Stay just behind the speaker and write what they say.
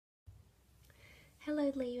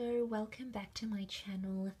Hello Leo, welcome back to my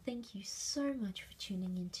channel. Thank you so much for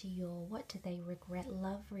tuning into your What Do They Regret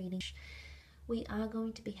Love reading. We are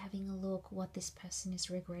going to be having a look what this person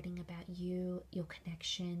is regretting about you, your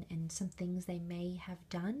connection, and some things they may have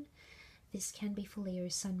done. This can be for Leo,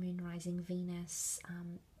 Sun, Moon, Rising, Venus,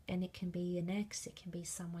 and it can be an ex, it can be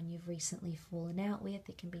someone you've recently fallen out with,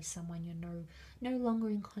 it can be someone you're no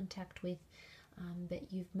longer in contact with,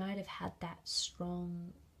 but you might have had that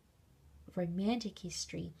strong romantic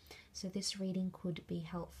history, so this reading could be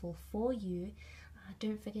helpful for you.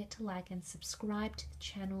 Don't forget to like and subscribe to the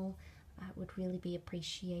channel. It would really be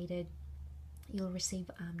appreciated. You'll receive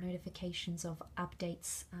notifications of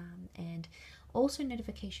updates and also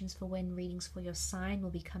notifications for when readings for your sign will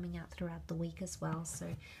be coming out throughout the week as well, so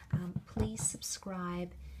please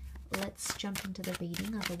subscribe. Let's jump into the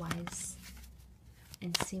reading otherwise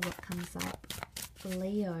and see what comes up.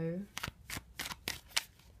 Leo,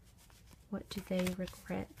 what do they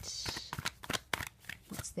regret?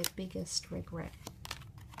 What's their biggest regret?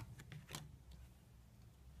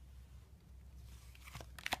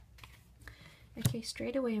 Okay,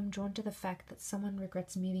 straight away I'm drawn to the fact that someone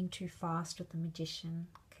regrets moving too fast with the Magician.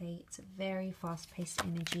 Okay, it's a very fast-paced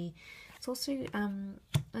energy. It's also,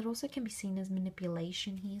 it also can be seen as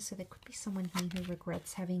manipulation here, so there could be someone here who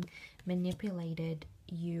regrets having manipulated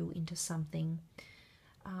you into something.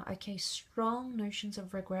 Okay, strong notions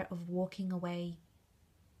of regret of walking away,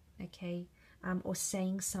 okay, or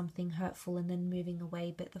saying something hurtful and then moving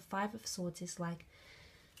away. But the Five of Swords is like,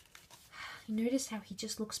 you notice how he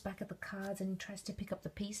just looks back at the cards and he tries to pick up the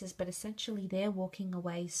pieces, but essentially they're walking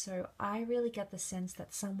away. So I really get the sense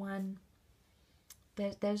that someone,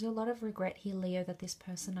 there's a lot of regret here, Leo, that this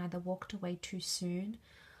person either walked away too soon,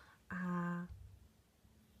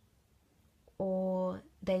 or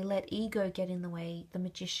they let ego get in the way. The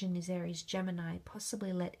Magician is Aries, Gemini,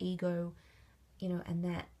 possibly let ego, and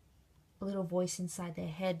that little voice inside their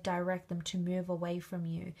head direct them to move away from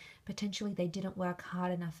you. Potentially they didn't work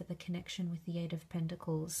hard enough at the connection with the Eight of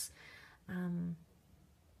Pentacles. And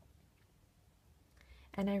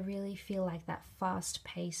I really feel like that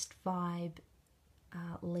fast-paced vibe,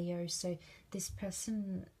 Leo. So this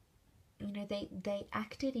person, they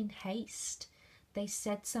acted in haste. They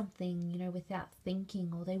said something, without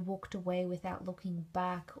thinking, or they walked away without looking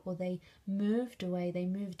back, or they moved away, they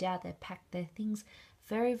moved out, they packed their things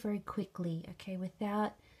very, very quickly, okay,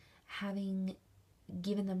 without having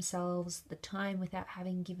given themselves the time, without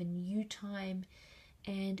having given you time,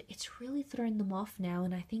 and it's really thrown them off now.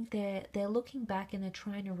 And I think they're looking back and they're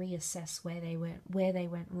trying to reassess where they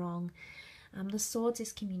went wrong. The Swords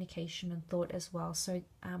is communication and thought as well, so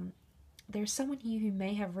there's someone here who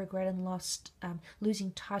may have regretted and lost,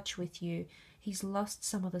 losing touch with you. He's lost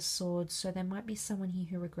some of the swords, so there might be someone here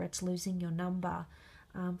who regrets losing your number,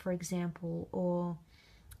 for example, or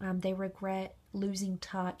they regret losing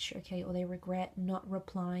touch, okay, or they regret not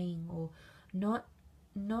replying, or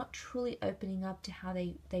not truly opening up to how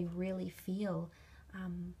they really feel.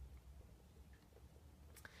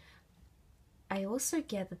 I also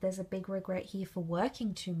get that there's a big regret here for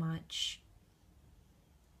working too much,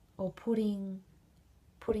 or putting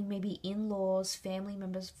maybe in-laws, family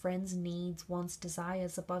members, friends' needs, wants,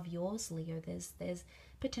 desires above yours, Leo. There's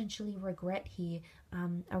potentially regret here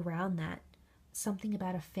around that. Something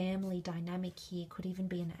about a family dynamic here could even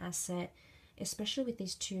be an asset, especially with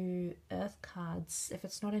these two earth cards. If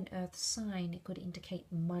it's not an earth sign, it could indicate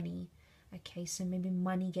money. Okay, so maybe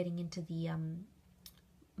money getting into the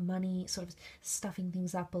money, sort of stuffing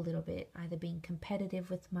things up a little bit, either being competitive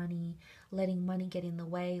with money, letting money get in the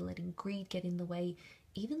way, letting greed get in the way,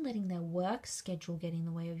 even letting their work schedule get in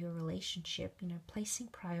the way of your relationship, placing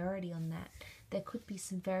priority on that. There could be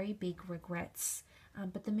some very big regrets.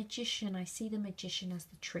 But the Magician, I see the Magician as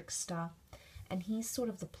the trickster, and he's sort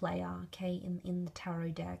of the player, okay, in the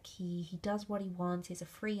tarot deck. He does what he wants. He's a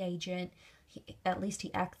free agent. At least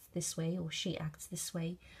he acts this way, or she acts this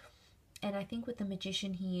way. And I think with the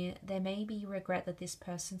Magician here, there may be regret that this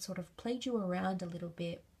person sort of played you around a little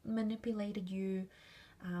bit, manipulated you,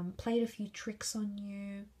 played a few tricks on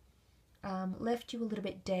you, left you a little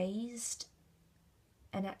bit dazed,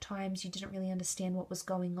 and at times you didn't really understand what was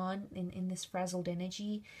going on in this frazzled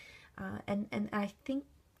energy. And I think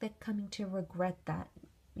they're coming to regret that.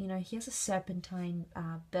 He has a serpentine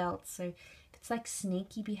belt, so it's like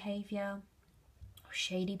sneaky behavior,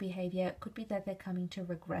 shady behavior. It could be that they're coming to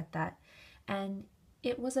regret that. And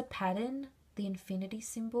it was a pattern, the infinity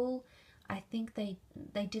symbol. I think they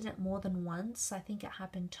did it more than once. I think it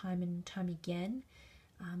happened time and time again.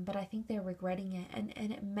 But I think they're regretting it, and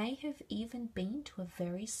it may have even been to a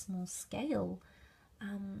very small scale.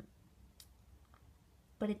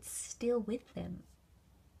 but it's still with them.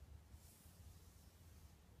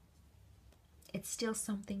 It's still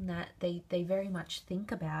something that they very much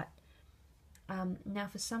think about. Now,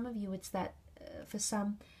 for some of you, it's that, for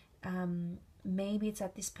some, maybe it's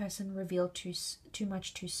that this person revealed too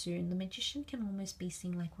much too soon. The Magician can almost be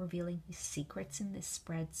seen like revealing his secrets in this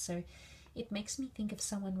spread, so it makes me think if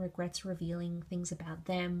someone regrets revealing things about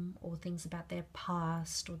them or things about their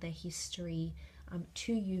past or their history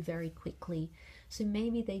to you very quickly. So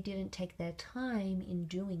maybe they didn't take their time in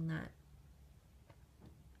doing that.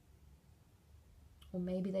 Or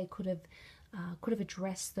maybe they could have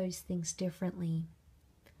addressed those things differently.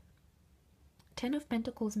 Ten of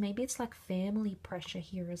Pentacles, maybe it's like family pressure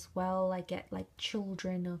here as well. I get like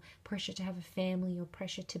children, or pressure to have a family, or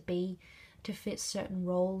pressure to fit certain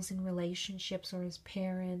roles in relationships or as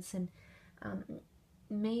parents. And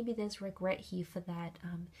maybe there's regret here for that,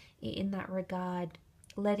 in that regard,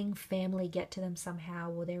 letting family get to them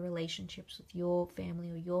somehow, or their relationships with your family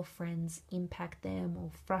or your friends impact them or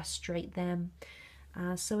frustrate them.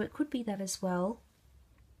 So it could be that as well.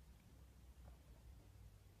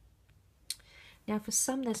 Now, for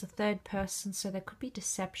some, there's a third person, so there could be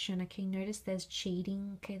deception. Okay, notice there's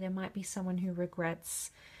cheating. Okay, there might be someone who regrets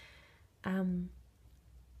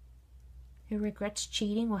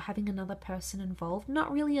cheating or having another person involved.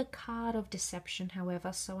 Not really a card of deception,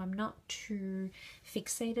 however, so I'm not too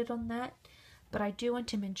fixated on that. But I do want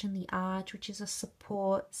to mention the Arch, which is a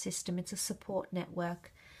support system. It's a support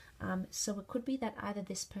network. So it could be that either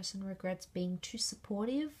this person regrets being too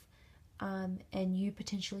supportive, and you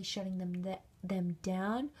potentially shutting them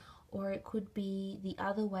down, or it could be the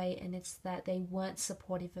other way, and it's that they weren't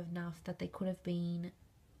supportive enough, that they could have been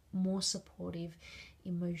more supportive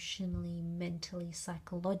emotionally, mentally,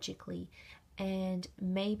 psychologically, and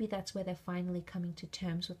maybe that's where they're finally coming to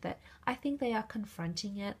terms with that. I think they are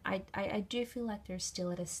confronting it. I do feel like they're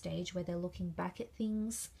still at a stage where they're looking back at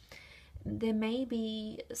things. There may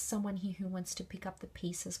be someone here who wants to pick up the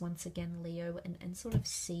pieces once again, Leo, and sort of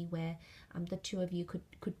see where the two of you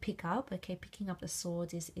could pick up. Okay, picking up the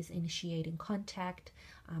swords is initiating contact,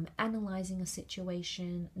 analyzing a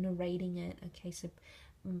situation, narrating it. Okay, so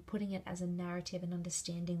putting it as a narrative and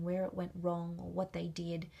understanding where it went wrong or what they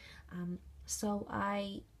did. So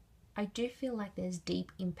I do feel like there's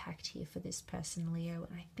deep impact here for this person, Leo,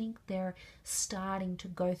 and I think they're starting to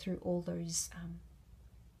go through all those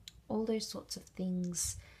sorts of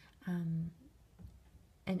things, and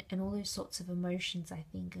all those sorts of emotions, I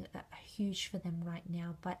think, are huge for them right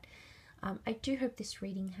now. But I do hope this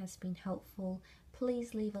reading has been helpful.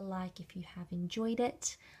 Please leave a like if you have enjoyed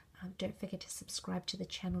it. Don't forget to subscribe to the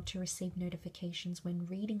channel to receive notifications when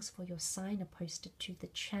readings for your sign are posted to the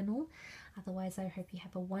channel. Otherwise, I hope you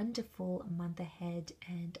have a wonderful month ahead,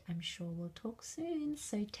 and I'm sure we'll talk soon.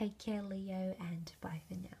 So take care, Leo, and bye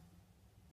for now.